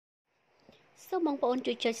សូមបងប្អូន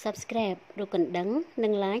ជួយចុច Subscribe ឬកណ្ដឹងនិ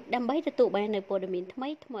ង Like ដើម្បីទទួលបាននូវព័ត៌មានថ្មី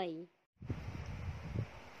ៗ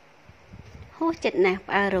ហួសចិត្តណាស់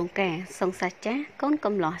ផ្អើលរោងការសង្សារចាស់កូន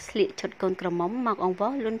កំលោះស្លៀកឈុតកូនក្រមុំមកអង្វ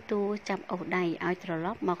រលុនតួចាប់អូសដៃឲ្យត្រឡ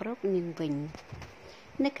ប់មករកនាងវិញ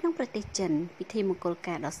នៅក្នុងប្រទេសចិនពិធីមង្គល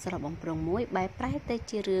ការដ៏ស្រស់បំព្រងមួយបែបប្រែទៅ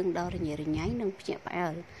ជារឿងដ៏រញ៉េរញ៉ៃនិងភ្ញាក់ផ្អើ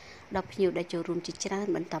លដល់ភ្ញៀវដែលចូលរួមជាច្រើន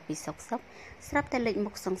បន្ទាប់ពីសុកស្រាប់តែលេច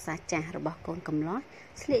មុខសង្សារចាស់របស់កូនកំលោះ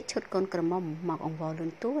ស្លៀកឈុតកូនក្រមុំមកអង្វរលុ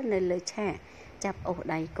នតួនៅលើឆាកចាប់អូស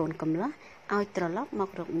ដៃកូនកំលោះឲ្យត្រឡប់មក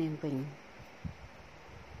រកនាងវិញ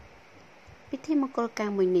ពិធីមង្គលការ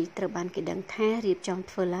មួយនេះត្រូវបានគេដឹងថារៀបចំ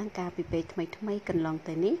ធ្វើឡើងកាលពីពេលថ្មីកន្លង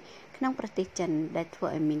ទៅនេះក្នុងប្រទេសចិនដែលធ្វើ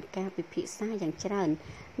ឲ្យមានការពិភាក្សាយ៉ាងច្រើន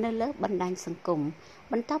នៅលើបណ្ដាញសង្គម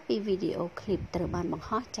បន្ទាប់ពីវីដេអូឃ្លីបត្រូវបានបង្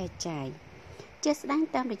ហោះចែកចាយជាស្ដែង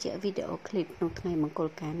តាមរយៈវីដេអូឃ្លីបក្នុងថ្ងៃមង្គល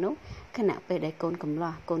ការនោះខណៈពេលដែលកូនកំ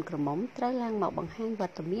លោះកូនក្រមុំត្រូវឡើងមកបង្ហាញវ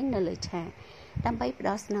ត្តមាននៅលើឆាកដើម្បីផ្ដ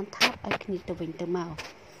ល់ស្នាមថតឲ្យគ្នាទៅវិញទៅមក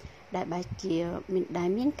ដែលបែរជា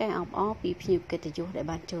មានការអបអរពីភ្ញៀវកិត្តិយសដែល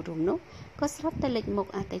បានចូលរួមនោះក៏ស្រាប់តែលេចមុខ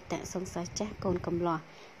អតីតសង្សារចាស់កូនកំលោះ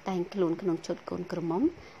តែងខ្លួនក្នុងឈុតកូនក្រមុំ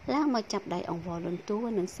ឡើងមកចាប់ដៃអង្វរលុនតួ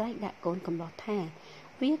និងស្រែកដាក់កូនកំលោះថា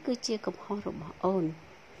វាគឺជាកំហុសរបស់អូន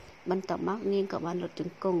បន្ទាប់មកនាងក៏បានលុតជ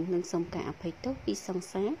ង្គង់និងសូមការអភ័យទោសពីសង្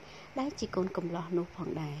សារដែលជាកូនកំលោះនោះផង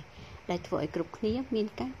ដែរដែលធ្វើឲ្យគ្រប់គ្នាមាន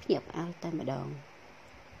ការភ្ញាក់ផ្អើលតែម្ដង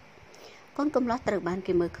កូនកំលោះត្រូវបាន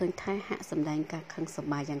គេមើលឃើញថាហាក់សម្ដែងការខឹងសម្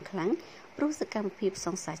បារយ៉ាងខ្លាំងព្រោះសកម្មភាពស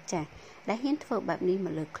ង្សារចាស់ដែលហ៊ានធ្វើបែបនេះម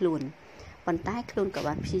កលើខ្លួនប៉ុន្តែខ្លួនក៏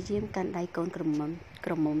បានព្យាយាមកាន់ដៃកូនក្រ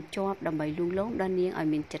មុំជាប់ដើម្បីលួងលោមដល់នាងឲ្យ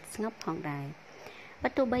មានចិត្តស្ងប់ផងដែរ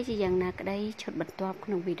បើទោះបីជាយ៉ាងណាក្តីឈុតបន្ទាប់ក្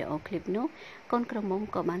នុងវីដេអូឃ្លីបនោះកូនក្រមុំ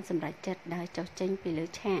ក៏បានសម្រេចចិត្តដើរចុះចេញពីលើ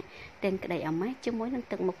ឆាកទាំងក្តីអាម៉ាស់ជាមួយនឹង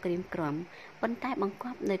ទឹកមុខក្រៀមក្រំប៉ុន្តែបង្ក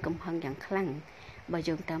ប់នៅកំហឹងយ៉ាងខ្លាំងបើ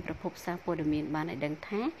យោងតាមប្រភពសារព័ត៌មានបានឲ្យដឹង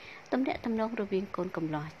ថាទំនាក់ទំនងរវាងកូនកំ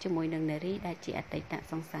លោះជាមួយនឹងនារីដែលជាអតីត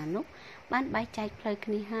សង្សារនោះបានបែកចែកផ្លូវ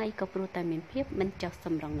គ្នាហើយក៏ព្រោះតែមានភាពមិនចុះស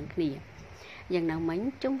ម្រុងនឹងគ្នាយ៉ាងណាមិញ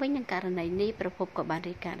ជុំវិញនឹងករណីនេះប្រពន្ធក៏បាន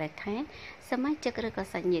រាយការណ៍ដែរថាសមាជិកឬក៏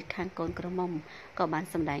សាច់ញាតិខាងកូនក្រមុំក៏បាន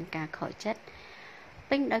សម្ដែងការខកចិត្ត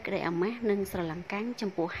ពេញដោយក្តីអាម៉ាស់និងស្រឡាំងកាំងចំ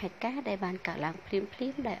ពោះហេតុការណ៍ដែលបានកើតឡើងភ្លា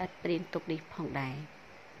មដែលឥតព្រានទុកនេះផងដែរ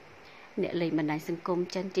អ្នកលេងបណ្ដាញសង្គម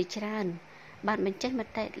ចិនជាច្រើនបានបញ្ចេញម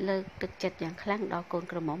តិលើកទឹកចិត្តយ៉ាងខ្លាំងដល់កូន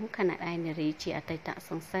ក្រមុំខណៈឯនារីជាអតីត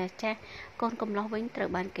សង្សារចាស់កូនកំលោះវិញត្រូវ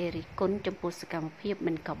បានគេរិះគន់ចំពោះសកម្មភាព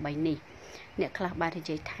មិនគប្បីនេះអ្នកខ្លះបាននិ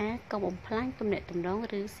យាយថាកុំបំផ្លាញទំនាក់ទំនង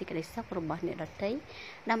ឬសេចក្តីសុខរបស់អ្នកដទៃ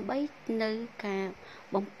ដើម្បីនៅការ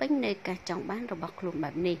បំពេញនៃការចង់បានរបស់ខ្លួន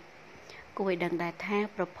បែបនេះគួរឲ្យដឹងដែរថា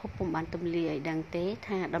ប្រភពពុំបានទម្លាយឲ្យដឹងទេ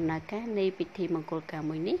ថាដំណើរការនៃពិធីមង្គលការ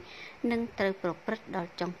មួយនេះនឹងត្រូវប្រព្រឹត្តដ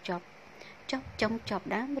ល់ចុងចប់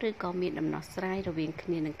ដើមឬក៏មានដំណោះស្រាយរវាងគ្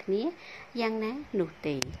នានឹងគ្នាយ៉ាងណានោះ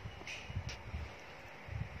ទេ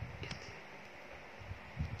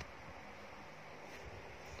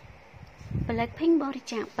Blackpink បរិច្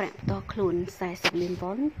ចាគប្រាក់ផ្ទាល់ខ្លួន40លាន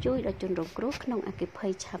វ៉ុនជួយដល់ជនរងគ្រោះក្នុងអគ្គិភ័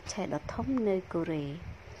យឆាបឆេះដ៏ធំនៅកូរ៉េ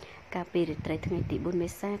កាលពីរាត្រីថ្ងៃទី4មេ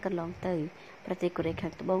សាកន្លងទៅប្រទេសកូរ៉េខា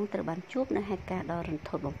ងត្បូងត្រូវបានជួបនូវហេតុការណ៍ដ៏រន្ធ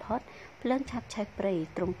ត់បំផុតភ្លើងឆាបឆេះព្រៃ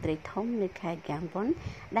ទ្រង់ទ្រាយធំនៅខេត្តហ្គាងវ៉ុន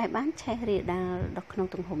ដែលបានឆេះរាលដាលដល់ក្នុង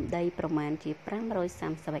ទំហំដីប្រមាណជា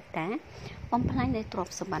530ហិកតាបំផ្លាញនូវទ្រព្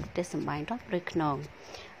យសម្បត្តិផ្ទះសម្បែងរាប់រយខ្នង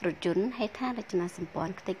រថយន្តហេដ្ឋារចនាសម្ព័ន្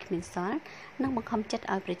ធខ្ទេចគ្មានសល់និងបង្ខំចិត្ត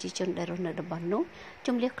ឲ្យប្រជាជនដែលរស់នៅតំបន់នោះជ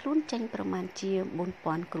ម្លៀសខ្លួនចេញប្រមាណជា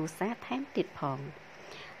4000គ្រួសារថែមទៀតផង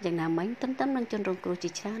យ៉ាងណាមិញទន្ទឹមនឹងជនរងគ្រោះជា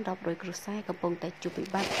ច្រើនរាប់រយគ្រួសារកំពុងតែជួបវិ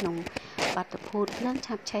បត្តិក្នុងបាតុភូតភ្លើង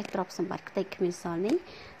ឆាបឆេះទ្រព្យសម្បត្តិខ្ទេចគ្មានសល់នេះ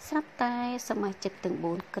ស្រាប់តែសមាជិកទាំង4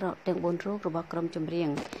រូបរបស់ក្រុមចម្រៀង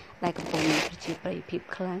ដែលកំពុងមានប្រជាប្រិយភាព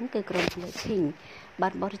ខ្លាំងគឺក្រុម Blackpink បា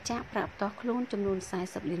នបរិច្ចាគប្រាក់ផ្ទាល់ខ្លួនចំនួន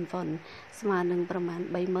40លានវ៉ុនស្មើនឹងប្រមាណ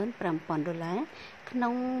$35,000ក្នុ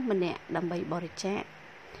ងម្នាក់ដើម្បីបរិច្ចាគ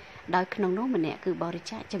ដោយក្នុងនោះម្នាក់គឺបរិច្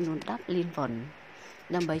ចាគចំនួន10លានវ៉ុន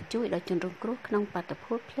ដើម្បីជួយដល់ជនរងគ្រោះក្នុងបាតុ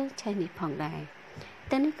ភូតភ្លើងឆេះនេះផងដែរ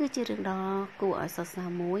តែនេះគឺជារឿងដ៏គួរឲ្យសរសើរ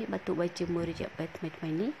មួយបើទោះបីជាមួយរយៈពេលថ្មី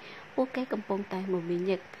នេះពួកគេកំពុងតែមមា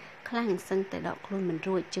ញឹកខ្លាំងសឹងតែដកខ្លួនមិន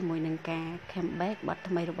រួចជាមួយនឹងការ comeback បទ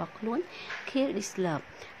ថ្មីរបស់ខ្លួន Kill This Love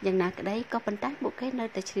យ៉ាងណាក្តីក៏ប៉ុន្តែពួកគេនៅ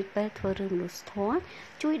តែឆ្លៀតពេលធ្វើរឿងមនុស្សធម៌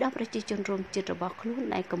ជួយដល់ប្រជាជនរួមជាតិរបស់ខ្លួន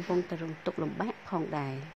ដែលកំពុងតែរងទុក្ខលំបាកផង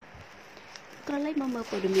ដែរក្រឡេកមកមើល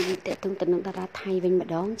ព័ត៌មាននេះតេតុងទៅនឹងតារាថៃវិញម្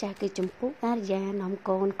ដងចាស់គឺចម្ពោះអារយ៉ានាំ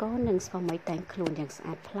កូននិងស្វាមីតែងខ្លួនយ៉ាងស្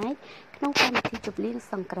អាតប្លែកក្នុងកម្មវិធីជប់លៀង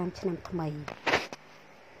សង្ក្រាន្តឆ្នាំថ្មី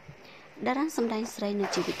តារាសម្ដែងស្រីនៅ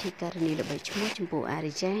ជាវិធីការនីល្បីឈ្មោះចម្ពោះអារ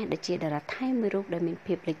យ៉ាដែលជាតារាថៃមួយរូបដែលមាន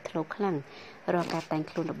ភាពលេចធ្លោខ្លាំងរាល់ការតែង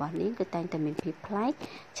ខ្លួនរបស់នាងគឺតែងតែមានភាពប្លែក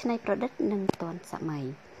ច្នៃប្រឌិតនិងទាន់សម័យ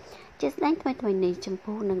ជាស្ដែងថ្មីនេះចម្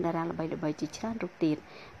ពោះនឹងតារាល្បីៗជាច្រើនរូបទៀត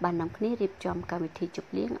បាននាំគ្នារៀបចំកម្មវិធីជ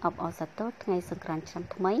ប់លៀងអបអរសាទរថ្ងៃសង្ក្រាន្តឆ្នាំ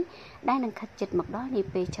ថ្មីដែលនឹងខិតជិតមកដល់នា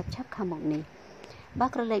ពេលឆាប់ៗខាងមុខនេះបើ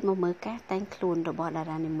ក្រឡេកមកមើលការតែងខ្លួនរបស់តា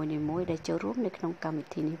រានីមួយៗដែលចូលរួមនៅក្នុងកម្មវិ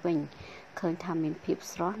ធីនេះវិញឃើញថាមានភាព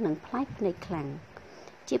ស្រស់និងប្លែកភ្នែកខ្លាំង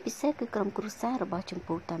ជាពិសេសគឺក្រុមគ្រួសាររបស់ចម្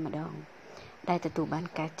ពោះតែម្ដងដែលទទួលបាន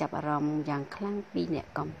ការចាប់អារម្មណ៍យ៉ាងខ្លាំងពីអ្នក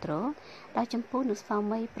គាំទ្រដោយចម្ពោះនិងស្វា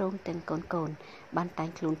មីព្រមទាំងកូនបានតែង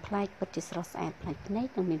ខ្លួនប្លែកពិតជាស្រស់ស្អាតប្លែកភ្នែក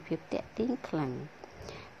និងមានភាពទាក់ទាញខ្លាំង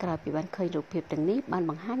ក្រោយពីបានឃើញរូបភាពទាំងនេះបាន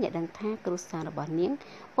បង្ហាញឲ្យដឹងថាគ្រួសាររបស់នាង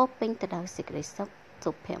ពោពេញទៅដោយសេចក្តីសុខ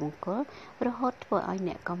សុភមង្គលរហូតធ្វើឲ្យ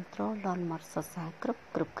អ្នកគាំទ្រលន់មាត់សរសើរគ្រប់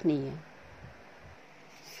គ្នា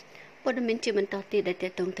ព័ត៌មានជាបន្តទៀតដែលទា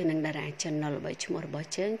ក់ទងទៅនឹងតារាchannelល្បីឈ្មោះរបស់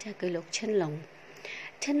យើងចាគឺលោកឈិនឡុង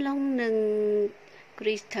និង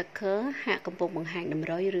Chris Tucker ហាក់កំពុងបង្ហាញតម្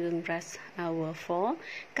រុយរឿង Rush Hour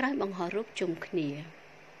 4 ក្រោយបង្ហោះរូបជុំគ្នា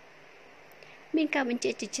មានការបញ្ជា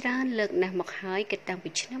ក់ជាច្រើនលើកណាស់មកហើយគិតតាំងពី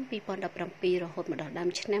ឆ្នាំ2017រហូតមកដល់ដើម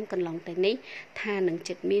ឆ្នាំកន្លងទៅនេះថានឹង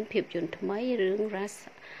ជិតមានភាពយន្តថ្មីរឿង Rush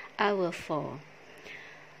Hour 4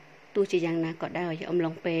ទោះជាយ៉ាងណាក៏ដោយអំឡុ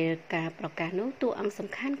ងពេលការប្រកាសនោះតួអង្គសំ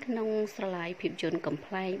ខាន់ក្នុងស្រឡាយភាពយន្តកំ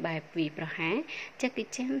ប្លែងបែបវីប្រហារ Jackie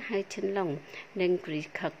Chan ហៅឈិនឡុងនិង Chris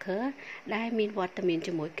Tucker ដែលមានវត្តមាន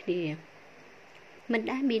ជាមួយគ្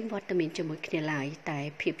នាឡើយតែ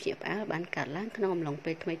ភាពភ្ញាក់ផ្អើលបានកើតឡើងក្នុងអំឡុង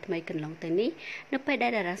ពេលថ្មីកន្លងទៅនេះនៅពេលដែ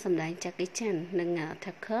លតារាសម្ដែង Jackie Chan និង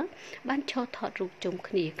Tucker បានឈរថតរូបជុំ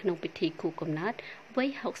គ្នាក្នុងពិធីខួបកំណើតវ័យ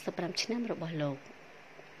65ឆ្នាំរបស់លោក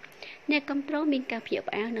អ្នកគាំទ្រមានការភ្ញាក់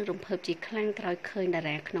ផ្អើលនិងរំភើបជាខ្លាំងក្រោយឃើញតា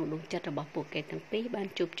រាក្នុងដួងចិត្តរបស់ពួកគេទាំងពីរបាន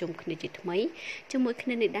ជួបជុំគ្នាជាថ្មីជាមួយគ្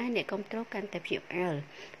នានេះដែរអ្នកគាំទ្រកាន់តែភ្ញាក់ផ្អើល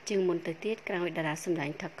ជាងមុនទៅទៀតក្រោយតារាសម្ដែ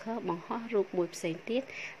ង Tucker បង្ហោះរូបមួយផ្សេងទៀត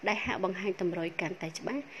ដែលហាក់បង្ហាញតម្រុយកាន់តែច្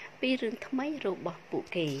បាស់ពីរឿងថ្មីរបស់ពួក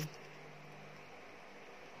គេ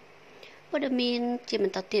ព័ត៌មានជាប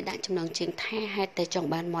ន្តទៀតដាក់ចំណងជើងថាហេតុតែចង់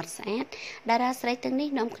បានមាត់ស្អាតតារាស្រីទាំងនេះ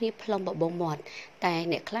នាំគ្នាផ្លុំបបោមាត់តែ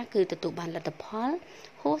អ្នកខ្លះគឺទទួលបានលទ្ធផល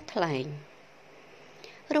ហួសថ្លែង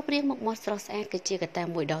រូបរាងមុខមាត់ស្រស់ស្អាតគឺជាកត្តា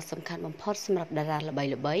មួយដ៏សំខាន់បំផុតសម្រាប់តារាល្បីៗ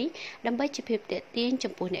ដើម្បីជាភាពទាក់ទាញ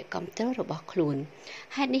ចំពោះអ្នកគាំទ្ររបស់ខ្លួន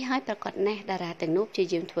ហេតុនេះហើយប្រកាសណាស់តារាទាំងនោះព្យា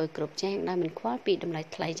យាមធ្វើគ្រប់យ៉ាងដោយមិនខ្វល់ពីតម្លៃ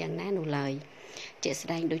ថ្លៃយ៉ាងណានោះឡើយជាស្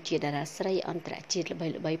ដែងដូចជាតារាស្រីអន្តរជាតិល្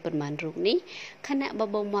បីៗប៉ុន្មានរូបនេះខណៈប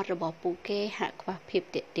បោមាត់របស់ពួកគេហាក់ខ្វះភាព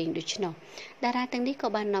ទាក់ទាញដូច្នោះតារាទាំងនេះក៏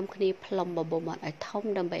បាននាំគ្នាផ្លុំបបោមាត់ឲ្យធំ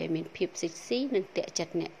ដើម្បីឲ្យមានភាពសិចស៊ីនិងទាក់ចិត្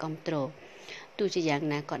តអ្នកគាំទ្រទោះជាយ៉ាង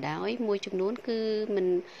ណាក៏ដោយមួយចំនួនគឺមិន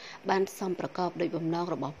បានសមប្រកបដោយបំណង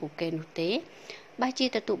របស់ពួកគេនោះទេបែរជា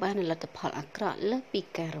ទទួលបានលទ្ធផលអាក្រក់លើសពី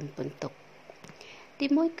ការរំពឹងទុកទី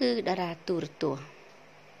1គឺតារាទូរទស្សន៍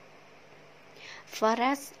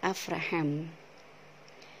Faraz Abraham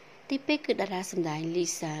ទី2គឺតារាសម្ដែង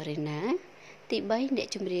Lisa Rinna ទី3អ្នក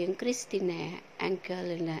ចម្រៀង Christina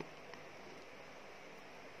Aguilera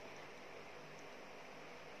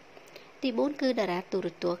ទី4គឺតារាទូរ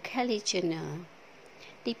ទស្សន៍ Kylie Jenner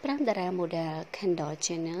ទី5តារា model Kendall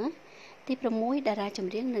Jenner ទី6តារាច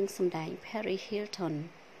ម្រៀងនិងសម្ដែង Paris Hilton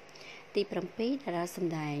ទី7តារាស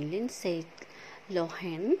ម្ដែង Lindsay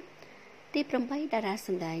Lohan ទី8តារាស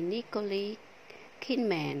ម្ដែង Nicole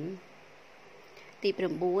Kidman ទី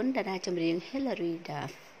9តារាចម្រៀង Hilary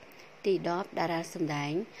Duff ទី10តារាសម្ដែ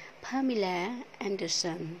ង Pamela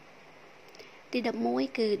Anderson ទី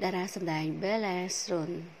11គឺតារាសម្ដែង Bella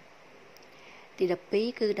Thorne ទី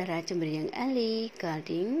12គឺតារាចម្រៀង Ellie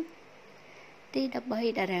Goulding ទី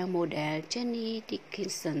13តារា model Jenny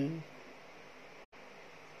Dickinson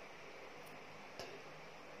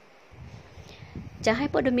ចាឲ្យ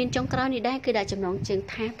ព័ត៌មានចុងក្រោយនេះដែរគឺដាក់ចំណងជើង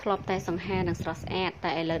ថាធ្លាប់តែសង្ហានិងស្រស់ស្អាត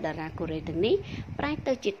តែឥឡូវតារាកូរ៉េទាំងនេះប្រែ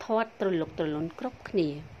ទៅជាធាត់ត្រលុកត្រលុនគ្រប់គ្នា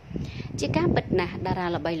ជាការពិតណាស់តារា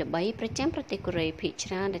ល្បីៗប្រចាំប្រទេសកូរ៉េភាគ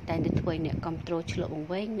ច្រើនដែលតែងតែធ្វើអ្នកគាំទ្រឆ្លុះបង្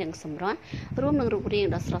វែងនិងសម្រស់រួមនឹងរូបរាង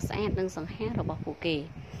ដ៏ស្រស់ស្អាតនិងសង្ហារបស់ពួកគេ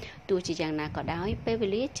ទោះជាយ៉ាងណាក៏ដោយពេលវេ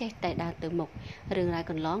លាចេះតែដើរទៅមុខរឿងរ៉ាវ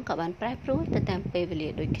កន្លងក៏បានប្រែប្រួលទៅតាមពេលវេលា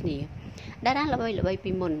ដូចគ្នាតារាល្បីៗ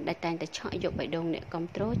ពីមុនដែលតែងតែឆក់យកបេះដូងអ្នកគាំ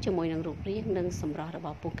ទ្រជាមួយនឹងរូបរាងនិងសម្រស់រប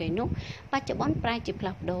ស់ពួកគេនោះបច្ចុប្បន្នប្រែជាផ្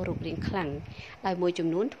លាស់ប្ដូររូបរាងខ្លាំងដោយមួយចំ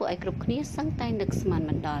នួនធ្វើឲ្យគ្រប់គ្នាសឹងតែនឹកស្មាន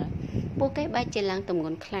មិនដល់ពួកគេបែរជាឡើងទម្ង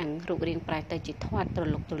ន់ខ្លាំងរូបរាងប្រែទៅជាធាត់ត្រ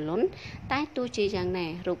លុកត្រលុនតែទោះជាយ៉ាងណា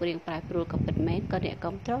រូបរាងប្រែប្រួលក៏ពិតមែនក៏អ្នក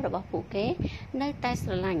គាំទ្ររបស់ពួកគេនៅតែស្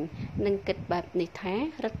រឡាញ់និងគិតបែបនេះថា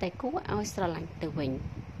រឹតតែគួរឲ្យស្រឡាញ់ទៅវិញ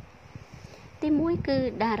ទី1គឺ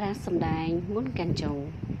តារាសម្ដែងមុនកាន់ចុង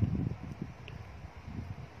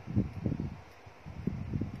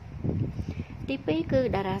ទី2គឺ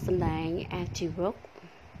តារាសម្ដែង Archibald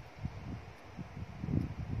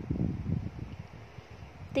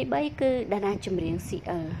ទី3គឺតារាចម្រៀង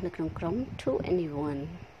CL នៅក្នុងក្រុម 2 Anyone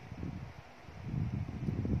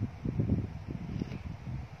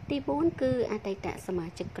ទី4គឺអតីតសមា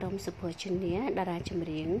ជិកក្រុម Super Junior តារាចម្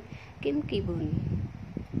រៀង Kim Ki-bun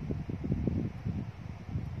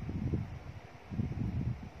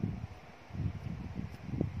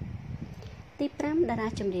ទី5តារា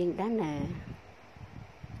ចម្រៀង Dana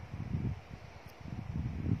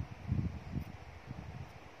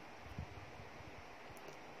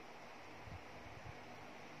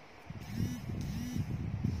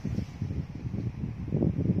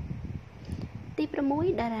ទី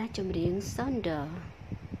6តារាចម្រៀង Sonder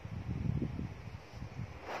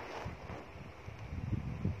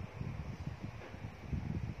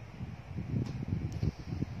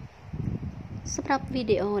សម្រាប់វី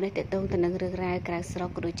ដេអូដែលទាក់ទងទៅនឹងរឿងរ៉ាវក្រៅស្រុក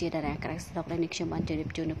ក៏ដូចជាតារាក្រៅស្រុកដែលនេះខ្ញុំបានជម្រាប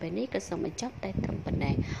ជូននៅពេលនេះក៏សូមបញ្ចប់តែត្រឹមប៉ុណ្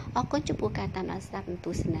ណេះអរគុណចំពោះការតាមដានស្ដាប់និងទ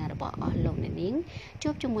ស្សនារបស់អស់លោកអ្នកនាងជួ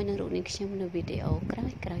បជាមួយនឹងរូបនាងខ្ញុំនៅវីដេអូក្រោ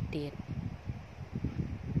យៗទៀត